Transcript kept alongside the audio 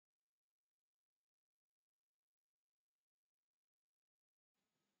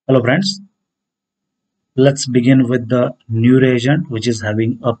Hello friends, let's begin with the new reagent which is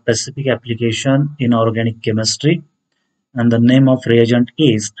having a specific application in organic chemistry, and the name of reagent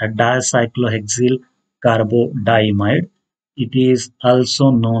is a dicyclohexyl carbodiimide. It is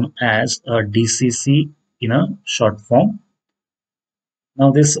also known as a DCC in a short form.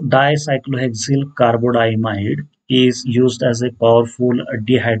 Now this dicyclohexyl carbodiimide is used as a powerful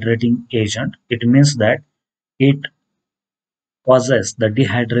dehydrating agent. It means that it causes the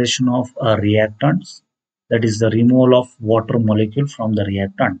dehydration of reactants, that is the removal of water molecule from the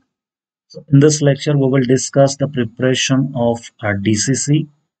reactant. So in this lecture we will discuss the preparation of DCC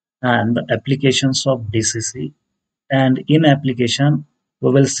and the applications of DCC, and in application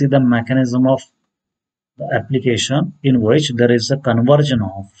we will see the mechanism of the application in which there is a conversion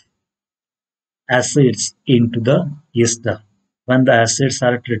of acids into the ester. When the acids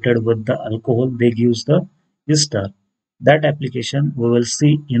are treated with the alcohol, they gives the ester. That application we will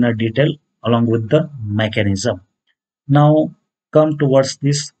see in a detail along with the mechanism. Now come towards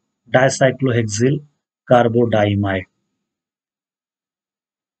this dicyclohexyl carbodiimide.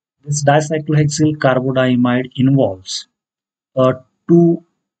 This dicyclohexyl carbodiimide involves two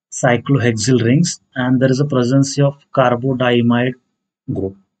cyclohexyl rings, and there is a presence of carbodiimide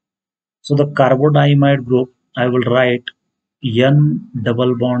group. So the carbodiimide group, I will write N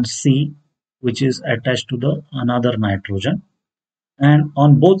double bond C, which is attached to the another nitrogen, and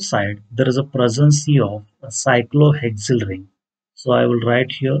on both sides there is a presence of a cyclohexyl ring. So I will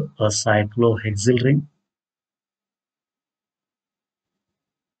write here a cyclohexyl ring.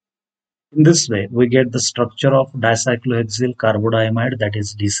 In this way we get the structure of dicyclohexyl carbodiimide, that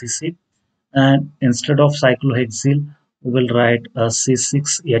is DCC, and instead of cyclohexyl we will write a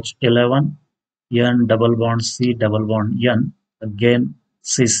C6H11 N double bond C double bond N, again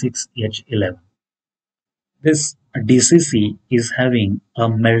C6H11. This DCC is having a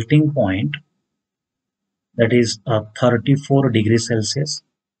melting point, that is 34 degrees Celsius.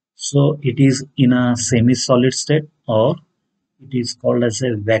 So it is in a semi-solid state, or it is called as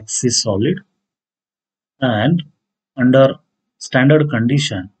a waxy solid, and under standard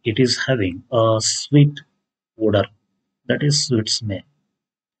condition it is having a sweet odor, that is sweet smell.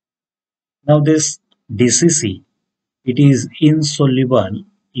 Now this DCC, it is insoluble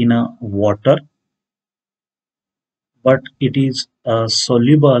in a water, but it is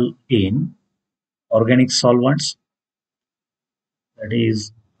soluble in organic solvents, that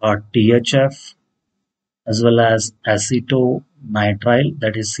is THF, as well as acetonitrile,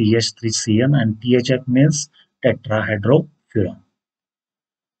 that is CH3CN, and THF means tetrahydrofuran.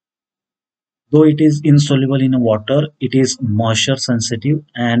 Though it is insoluble in water, it is moisture sensitive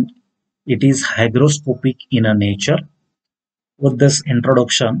and it is hygroscopic in a nature. With this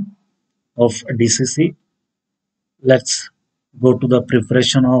introduction of DCC, let's go to the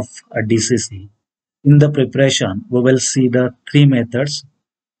preparation of DCC. In the preparation, we will see the three methods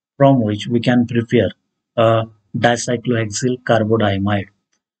from which we can prepare dicyclohexyl carbodiimide.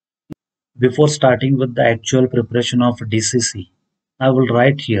 Before starting with the actual preparation of DCC, I will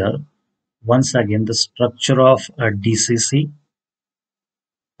write here once again the structure of DCC,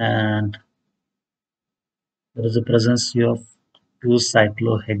 and there is a presence of two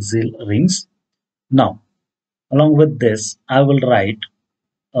cyclohexyl rings. Now, along with this, I will write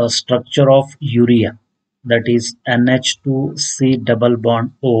a structure of urea, that is NH2C double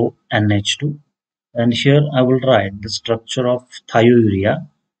bond O NH2, and here I will write the structure of thiourea,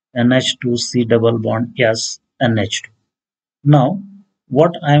 NH2C double bond S NH2. Now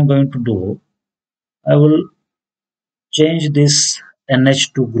what I am going to do, I will change this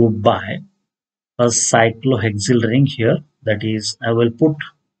NH2 group by a cyclohexyl ring here, that is I will put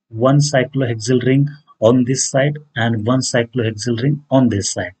one cyclohexyl ring on this side and one cyclohexyl ring on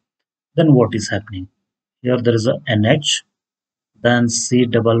this side. Then what is happening? Here there is a NH, then C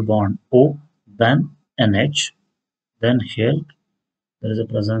double bond O, then NH, then here there is a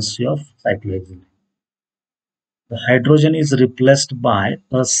presence of cyclohexyl. The hydrogen is replaced by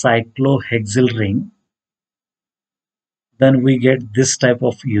a cyclohexyl ring. Then we get this type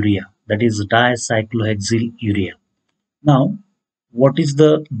of urea, that is dicyclohexyl urea. Now, what is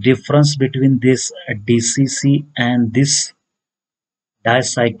the difference between this DCC and this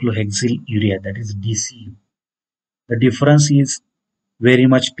dicyclohexyl urea, that is DCU? The difference is very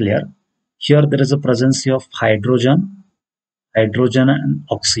much clear. Here there is a presence of hydrogen and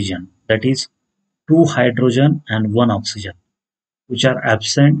oxygen, that is two hydrogen and one oxygen, which are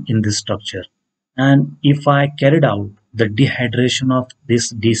absent in this structure. And if I carried out the dehydration of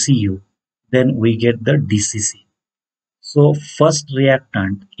this DCU, then we get the DCC. So first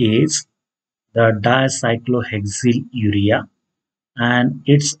reactant is the dicyclohexyl urea, and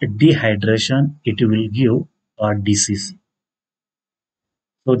its dehydration, it will give a DCC.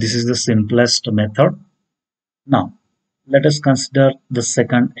 So this is the simplest method. Now, let us consider the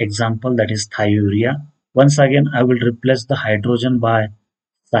second example, that is thiourea. Once again, I will replace the hydrogen by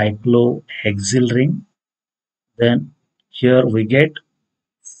cyclohexyl ring. Then here we get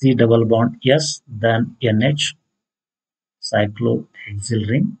C double bond S, then NH, cyclohexyl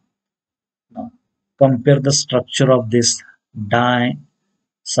ring. Now, compare the structure of this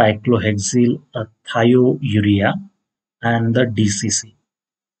dicyclohexyl thiourea and the DCC.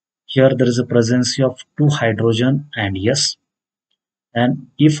 Here there is a presence of two hydrogen and S, and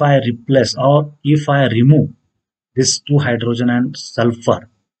if I replace or if I remove this two hydrogen and sulfur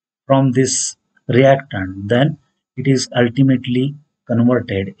from this reactant, then it is ultimately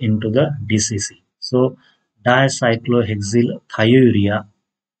converted into the DCC. So dicyclohexyl thiourea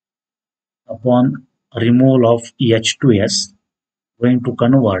upon removal of EH2S going to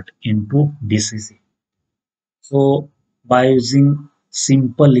convert into DCC. So by using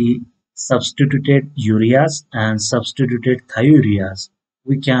simply substituted ureas and substituted thioureas,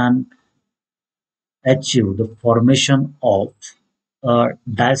 we can achieve the formation of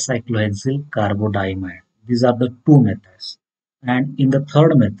dicyclohexyl carbodiimide. These are the two methods. And in the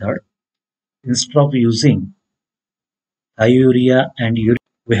third method, instead of using thiourea and urea,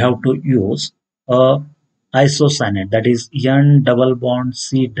 we have to use a isocyanate, that is N double bond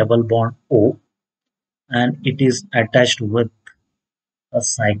C double bond O, and it is attached with a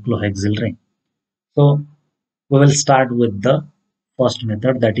cyclohexyl ring. So we will start with the first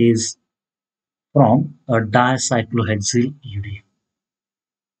method, that is from a dicyclohexyl urea.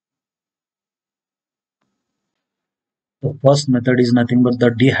 The first method is nothing but the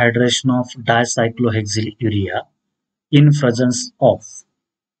dehydration of dicyclohexyl urea in presence of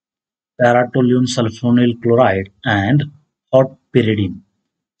paratoluene sulfonyl chloride and hot pyridine.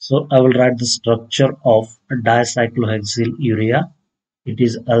 So I will write the structure of dicyclohexyl urea. It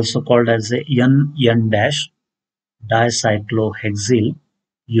is also called as a N dash dicyclohexyl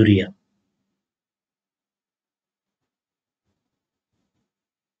urea.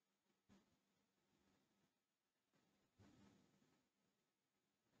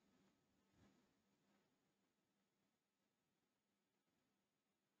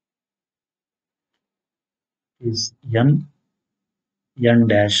 Is N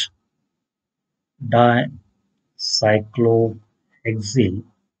dash dicyclohexyl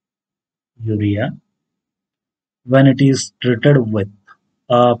urea when it is treated with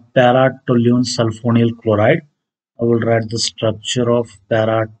paratoluene sulfonyl chloride. I will write the structure of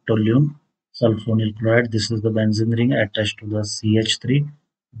paratoluene sulfonyl chloride. This is the benzene ring attached to the CH3.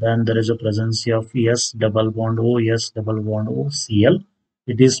 Then there is a presence of S double bond O, S double bond O, Cl.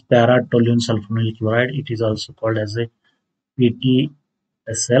 It is paratoluene sulfonyl chloride. It is also called as a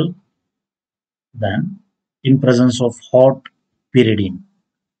PTSL. Then in presence of hot pyridine.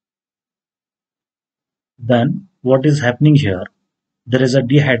 Then what is happening here? There is a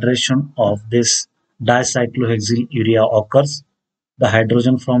dehydration of this dicyclohexyl urea occurs. The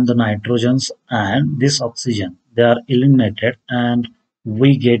hydrogen from the nitrogens and this oxygen, they are eliminated, and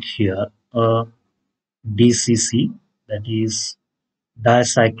we get here a DCC, that is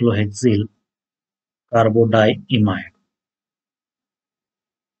dicyclohexyl carbodiimide,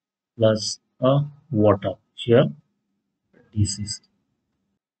 plus a water, here DCC.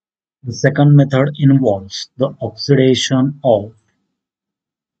 The second method involves the oxidation of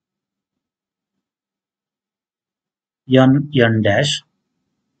N dash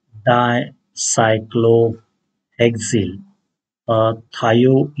dicyclohexyl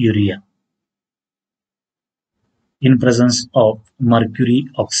thiourea in presence of mercury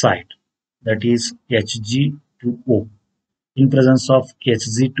oxide, that is Hg2O. In presence of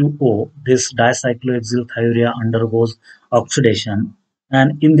Hg2O, this dicyclohexyl thiourea undergoes oxidation,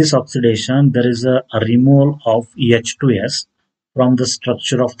 and in this oxidation there is a removal of EH2S from the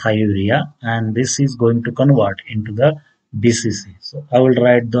structure of thiourea, and this is going to convert into the DCC. So I will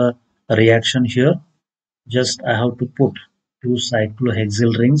write the reaction here. Just I have to put two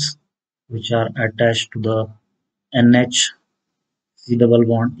cyclohexyl rings which are attached to the NH C double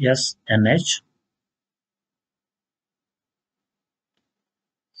bond S NH.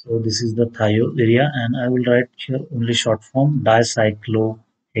 So this is the thiourea, and I will write here only short form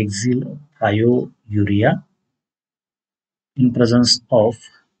dicyclohexyl thiourea in presence of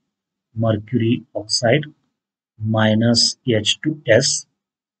mercury oxide minus H2S.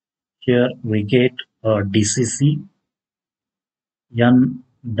 Here we get DCC N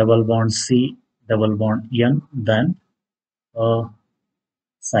double bond C double bond N, then a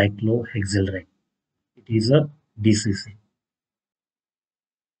cyclohexyl ring. It is a DCC.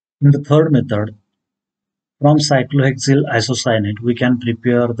 In the third method, from cyclohexyl isocyanate, we can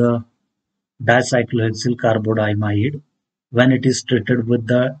prepare the dicyclohexyl carbodiimide when it is treated with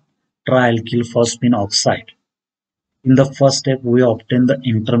the trialkyl phosphine oxide. In the first step, we obtain the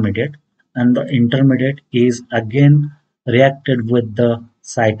intermediate, and the intermediate is again reacted with the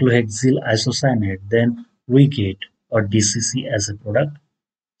cyclohexyl isocyanate. Then we get a DCC as a product.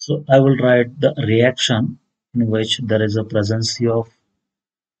 So I will write the reaction in which there is a presence of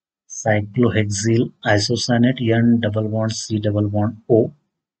cyclohexyl isocyanate N double bond C double bond O.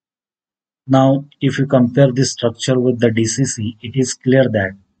 Now, if you compare this structure with the DCC, it is clear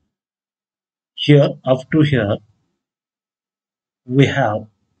that here up to here we have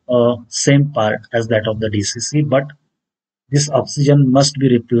a same part as that of the DCC, but this oxygen must be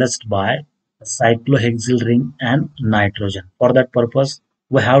replaced by a cyclohexyl ring and nitrogen. For that purpose,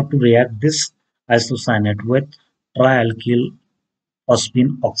 we have to react this isocyanate with trialkyl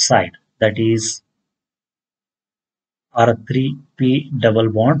phosphine oxide, that is R3P double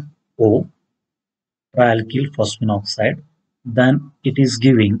bond O, trialkyl phosphine oxide. Then it is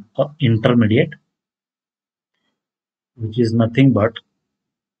giving a intermediate, which is nothing but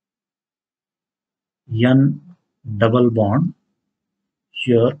N double bond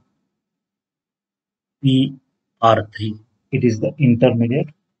here PR3. It is the intermediate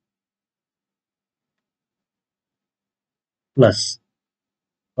plus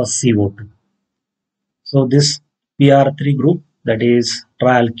a CO2. So this PR3 group, that is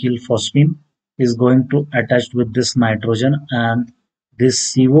trialkyl phosphine, is going to attach with this nitrogen, and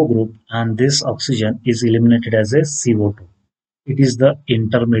this CO group and this oxygen is eliminated as a CO2. It is the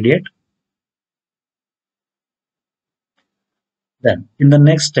intermediate. Then in the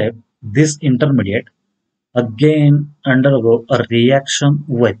next step, this intermediate again undergo a reaction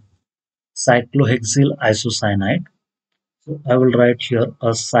with cyclohexyl isocyanide. So I will write here a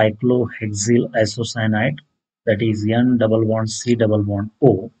cyclohexyl isocyanide, that is N double bond C double bond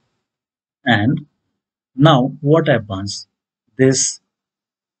O. And now what happens? This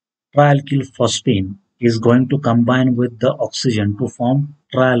trialkyl phosphine is going to combine with the oxygen to form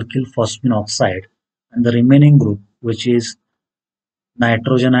trialkyl phosphine oxide, and the remaining group, which is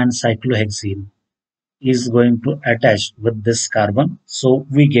nitrogen and cyclohexene, is going to attach with this carbon. So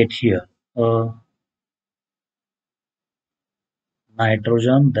we get here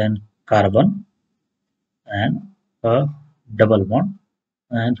nitrogen, then carbon, and a double bond.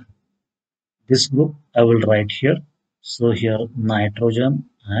 And this group I will write here. So here nitrogen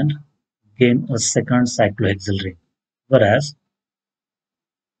and gain a second cyclohexyl ring. Whereas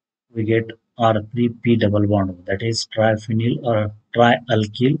we get R3P double bond, that is triphenyl or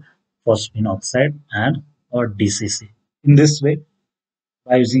trialkyl phosphine oxide, and or DCC. In this way,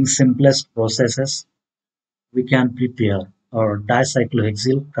 by using simplest processes, we can prepare our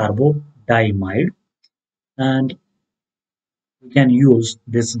dicyclohexyl carbodiimide, and we can use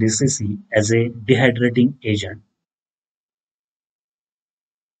this DCC as a dehydrating agent.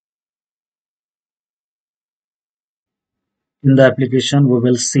 In the application, we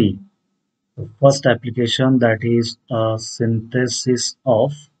will see the first application, that is a synthesis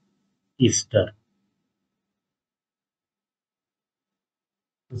of ester.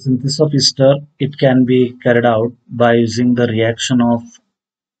 The synthesis of ester, it can be carried out by using the reaction of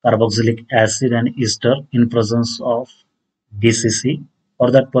carboxylic acid and ester in presence of DCC.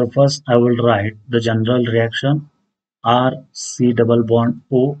 For that purpose, I will write the general reaction RC double bond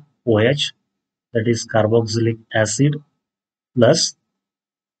OH, that is carboxylic acid, plus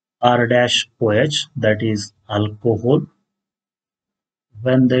R dash OH, that is alcohol.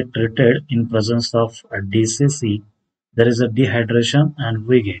 When they treated in presence of a DCC, there is a dehydration, and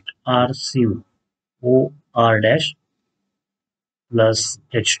we get RCOR dash plus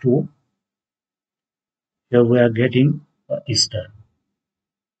H2O. Here we are getting ester.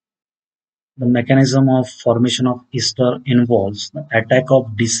 The mechanism of formation of ester involves the attack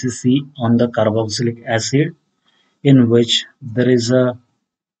of DCC on the carboxylic acid, in which there is a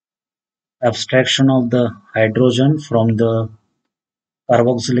abstraction of the hydrogen from the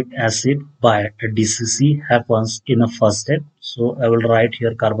carboxylic acid by a DCC happens in a first step. So I will write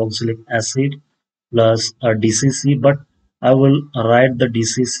here carboxylic acid plus a DCC, but I will write the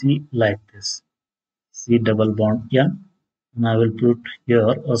DCC like this: C double bond N, and I will put here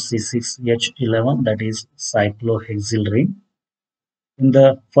a C6H11, that is cyclohexyl ring. In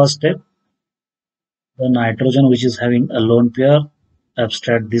the first step, the nitrogen, which is having a lone pair,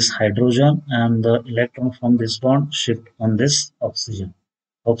 abstract this hydrogen, and the electron from this bond shift on this oxygen.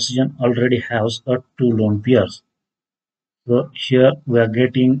 Oxygen already has a two lone pairs. So here we are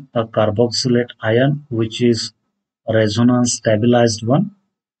getting a carboxylate ion, which is a resonance stabilized one.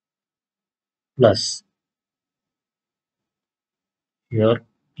 plus here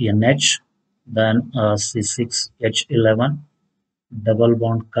NH, then C6H11, double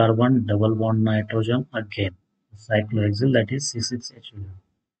bond carbon, double bond nitrogen again. Cyclohexyl, that is C6H11.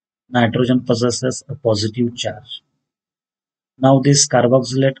 Nitrogen possesses a positive charge. Now this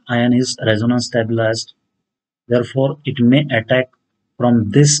carboxylate ion is resonance stabilized. Therefore, it may attack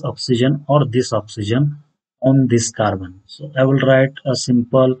from this oxygen or this oxygen on this carbon. So I will write a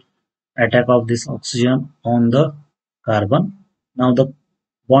simple attack of this oxygen on the carbon. Now the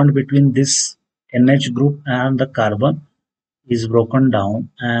bond between this NH group and the carbon is broken down,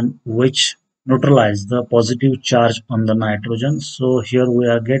 and which neutralize the positive charge on the nitrogen. So here we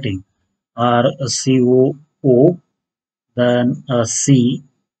are getting RCOO, then a C,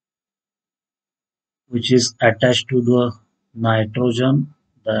 which is attached to the nitrogen,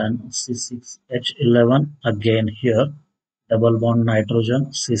 then C6H11 again here, double bond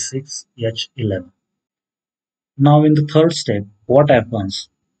nitrogen, C6H11. Now in the third step, what happens?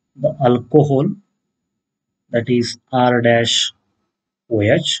 The alcohol, that is R dash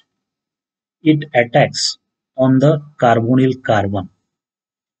OH, it attacks on the carbonyl carbon.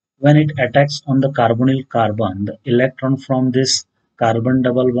 When it attacks on the carbonyl carbon, the electron from this carbon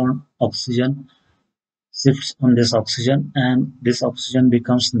double bond oxygen shifts on this oxygen, and this oxygen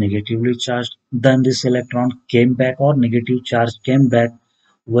becomes negatively charged. Then this electron came back, or negative charge came back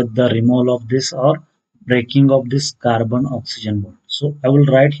with the removal of this or breaking of this carbon oxygen bond. So I will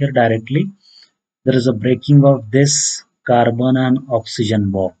write here directly, there is a breaking of this carbon and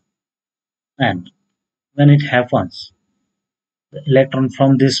oxygen bond, and when it happens, the electron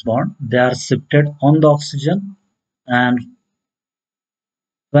from this bond, they are shifted on the oxygen, and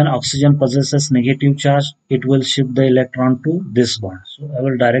when oxygen possesses negative charge, it will shift the electron to this bond. So I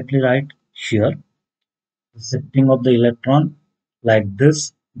will directly write here the shifting of the electron like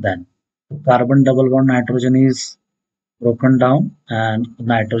this. Then carbon double bond nitrogen is broken down, and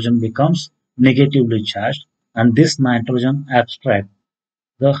nitrogen becomes negatively charged, and this nitrogen abstract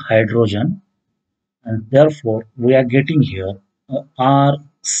the hydrogen, and therefore we are getting here R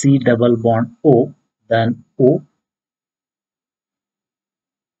C double bond O, then O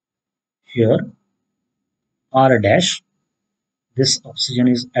here R dash. This oxygen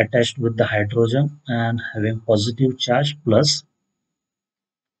is attached with the hydrogen and having positive charge, plus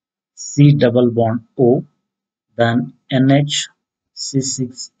C double bond O, then NH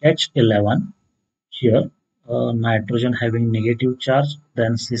C6H11 here, nitrogen having negative charge,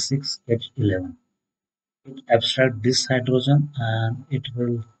 then C6H11. It abstracts this hydrogen and it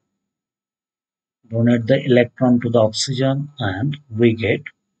will donate the electron to the oxygen, and we get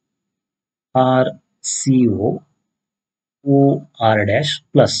RCO OR dash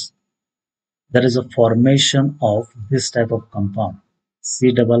plus. There is a formation of this type of compound,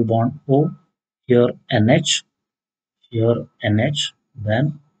 C double bond O, here NH, here NH,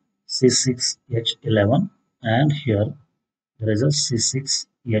 then C6H11, and here there is a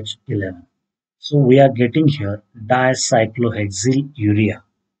C6H11. So we are getting here dicyclohexyl urea.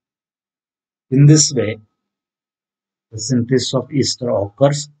 In this way, the synthesis of ester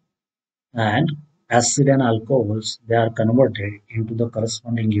occurs, and acid and alcohols, they are converted into the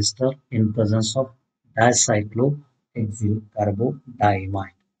corresponding ester in presence of dicyclohexyl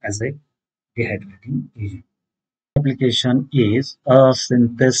carbodiimide as a dehydrating agent. Application is a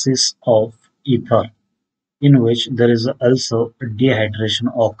synthesis of ether, in which there is also dehydration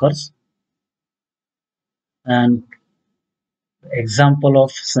occurs, and the example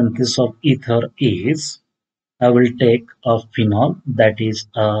of synthesis of ether is, I will take a phenol, that is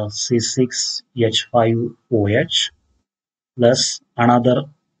a C6H5OH, plus another,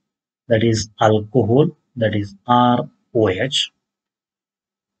 that is alcohol, that is ROH.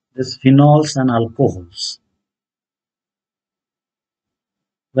 These phenols and alcohols,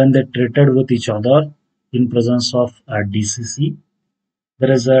 when they treated with each other in presence of DCC,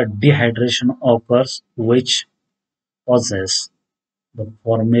 there is a dehydration occurs, which causes the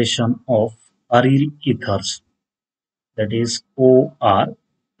formation of aryl ethers, that is OR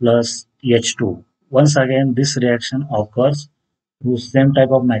plus H2. Once again, this reaction occurs through same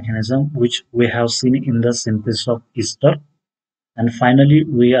type of mechanism which we have seen in the synthesis of ester, and finally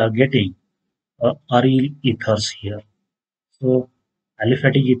we are getting aryl ethers here. So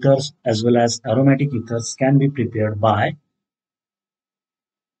aliphatic ethers as well as aromatic ethers can be prepared by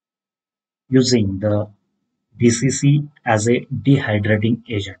using the DCC as a dehydrating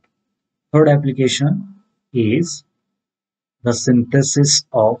agent. Third application is the synthesis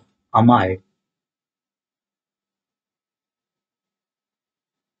of amide.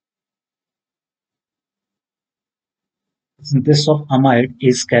 The synthesis of amide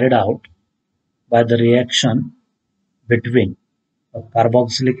is carried out by the reaction between a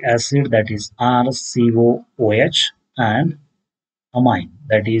carboxylic acid, that is RCOOH, and amine,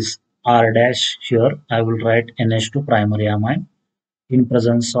 that is R dash. Here I will write NH2 primary amine in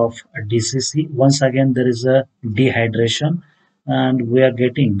presence of DCC. Once again there is a dehydration and we are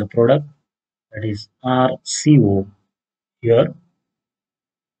getting the product, that is RCO, here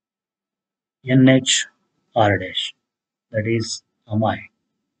NHR dash, that is amine.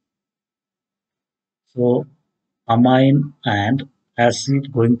 So amine and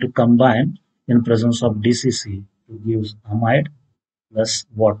acid going to combine in presence of DCC to give amide plus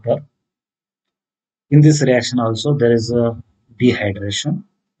water. In this reaction also there is a dehydration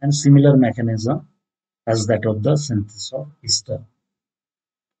and similar mechanism as that of the synthesis of ester.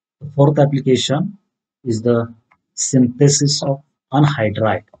 The fourth application is the synthesis of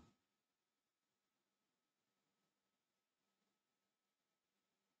anhydride.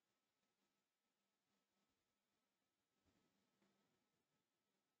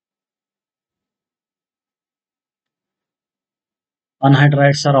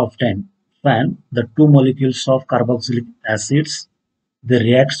 Anhydrides are often when the two molecules of carboxylic acids they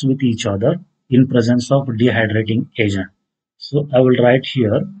react with each other in presence of dehydrating agent. So I will write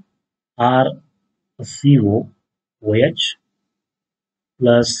here RCOOH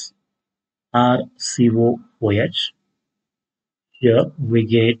plus RCOOH. Here we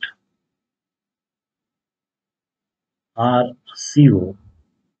get RCO,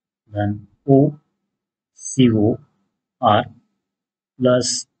 then OCOR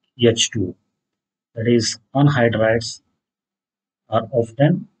plus H2O. That is, anhydrides are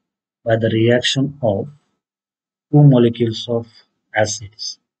often by the reaction of two molecules of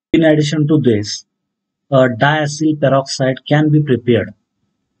acids. In addition to this, a diacyl peroxide can be prepared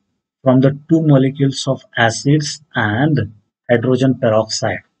from the two molecules of acids and hydrogen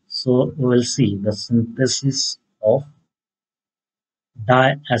peroxide. So we will see the synthesis of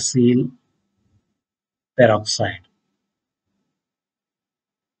diacyl peroxide.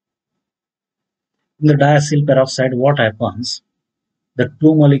 In the diacyl peroxide, what happens? The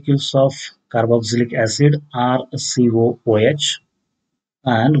two molecules of carboxylic acid are COOH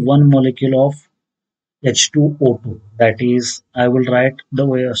and one molecule of H2O2. That is, I will write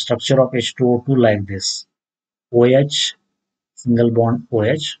the structure of H2O2 like this: OH, single bond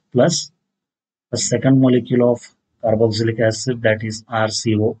OH, plus the second molecule of carboxylic acid, that is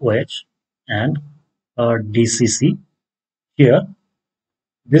RCOOH, and DCC. Here,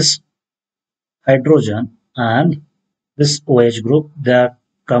 this hydrogen and this OH group, they are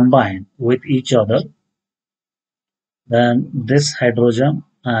combined with each other. Then this hydrogen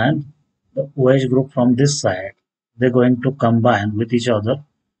and the OH group from this side, they're going to combine with each other,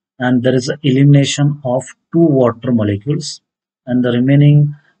 and there is an elimination of two water molecules, and the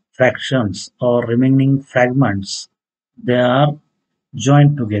remaining fractions or remaining fragments, they are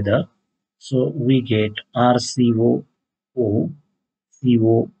joined together. So we get RCOO COR.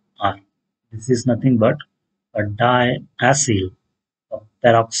 This is nothing but a diacyl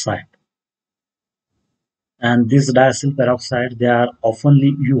peroxide. And this diacyl peroxide, they are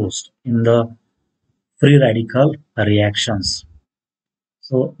oftenly used in the free radical reactions.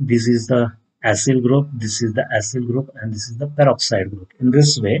 So this is the acyl group, this is the acyl group, and this is the peroxide group. In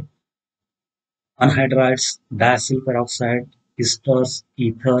this way, anhydrides, diacyl peroxide, esters,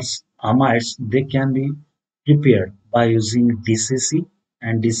 ethers, amides, they can be prepared by using DCC,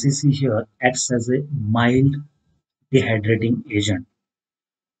 and DCC here acts as a mild dehydrating agent.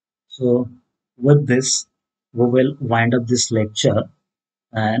 So with this, we will wind up this lecture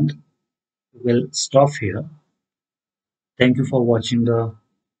and we'll stop here. Thank you for watching the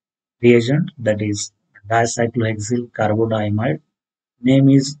reagent, that is dicyclohexyl carbodiimide. Name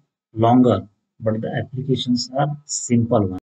is longer, but the applications are simple ones.